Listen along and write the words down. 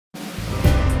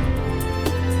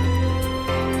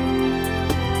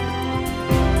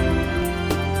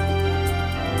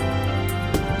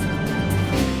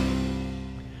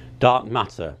Dark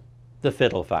matter, the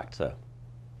fiddle factor.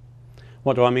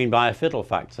 What do I mean by a fiddle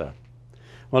factor?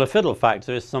 Well, a fiddle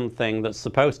factor is something that's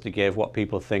supposed to give what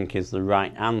people think is the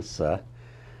right answer,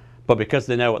 but because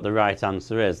they know what the right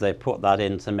answer is, they put that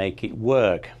in to make it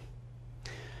work.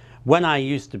 When I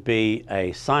used to be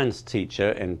a science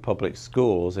teacher in public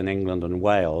schools in England and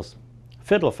Wales,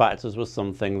 fiddle factors was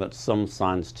something that some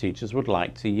science teachers would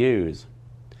like to use.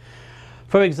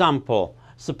 For example,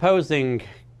 supposing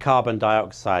carbon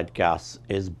dioxide gas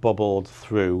is bubbled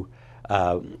through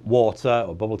water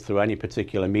or bubbled through any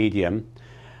particular medium,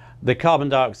 the carbon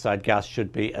dioxide gas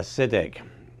should be acidic.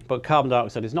 But carbon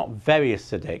dioxide is not very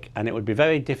acidic, and it would be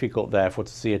very difficult therefore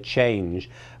to see a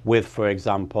change with, for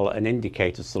example, an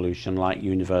indicator solution like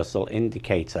universal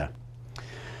indicator.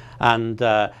 And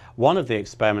one of the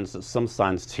experiments that some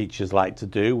science teachers like to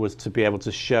do was to be able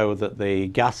to show that the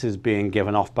gases being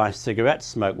given off by cigarette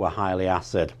smoke were highly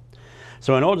acid.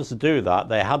 So in order to do that,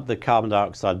 they had the carbon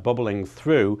dioxide bubbling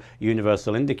through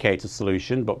universal indicator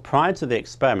solution, but prior to the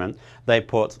experiment, they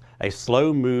put a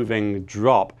slow-moving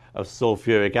drop of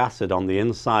sulfuric acid on the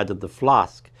inside of the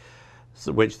flask,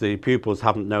 which the pupils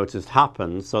haven't noticed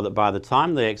happen, so that by the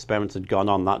time the experiment had gone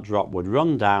on, that drop would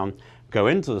run down, go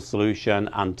into the solution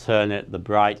and turn it the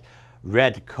bright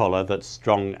red colour that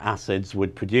strong acids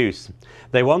would produce.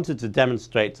 They wanted to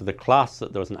demonstrate to the class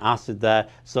that there was an acid there,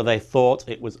 so they thought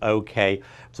it was okay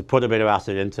to put a bit of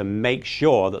acid in to make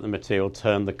sure that the material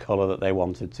turned the colour that they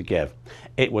wanted to give.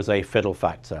 It was a fiddle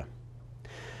factor.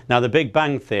 Now, the Big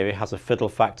Bang Theory has a fiddle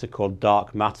factor called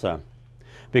dark matter,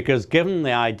 because given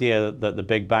the idea that the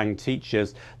Big Bang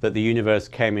teaches that the universe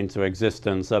came into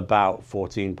existence about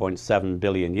 14.7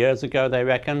 billion years ago, they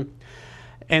reckon,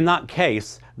 in that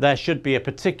case, there should be a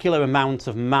particular amount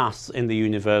of mass in the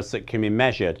universe that can be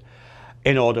measured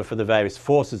in order for the various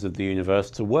forces of the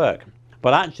universe to work.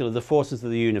 But actually, the forces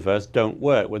of the universe don't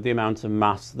work with the amount of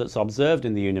mass that's observed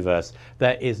in the universe.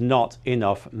 There is not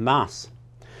enough mass.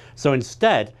 So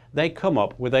instead, they come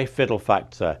up with a fiddle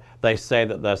factor. They say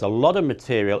that there's a lot of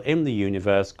material in the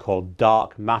universe called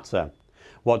dark matter.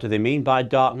 What do they mean by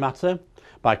dark matter?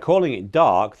 By calling it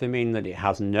dark, they mean that it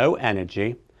has no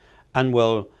energy and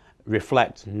will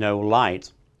reflect no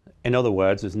light. In other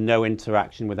words, there's no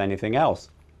interaction with anything else.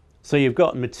 So you've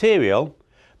got material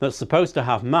that's supposed to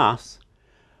have mass,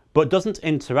 but doesn't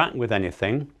interact with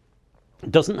anything,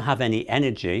 doesn't have any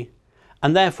energy,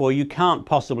 and therefore you can't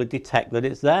possibly detect that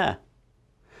it's there.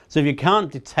 So if you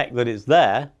can't detect that it's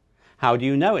there, how do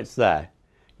you know it's there?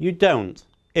 You don't.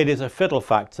 It is a fiddle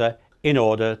factor in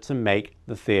order to make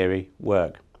the theory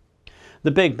work.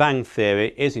 The Big Bang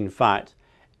Theory is, in fact,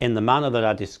 in the manner that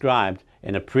I described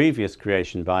in a previous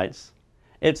Creation Bytes,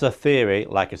 it's a theory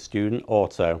like a student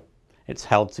auto. It's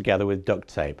held together with duct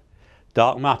tape.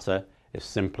 Dark matter is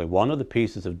simply one of the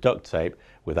pieces of duct tape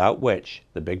without which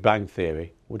the Big Bang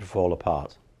Theory would fall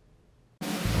apart.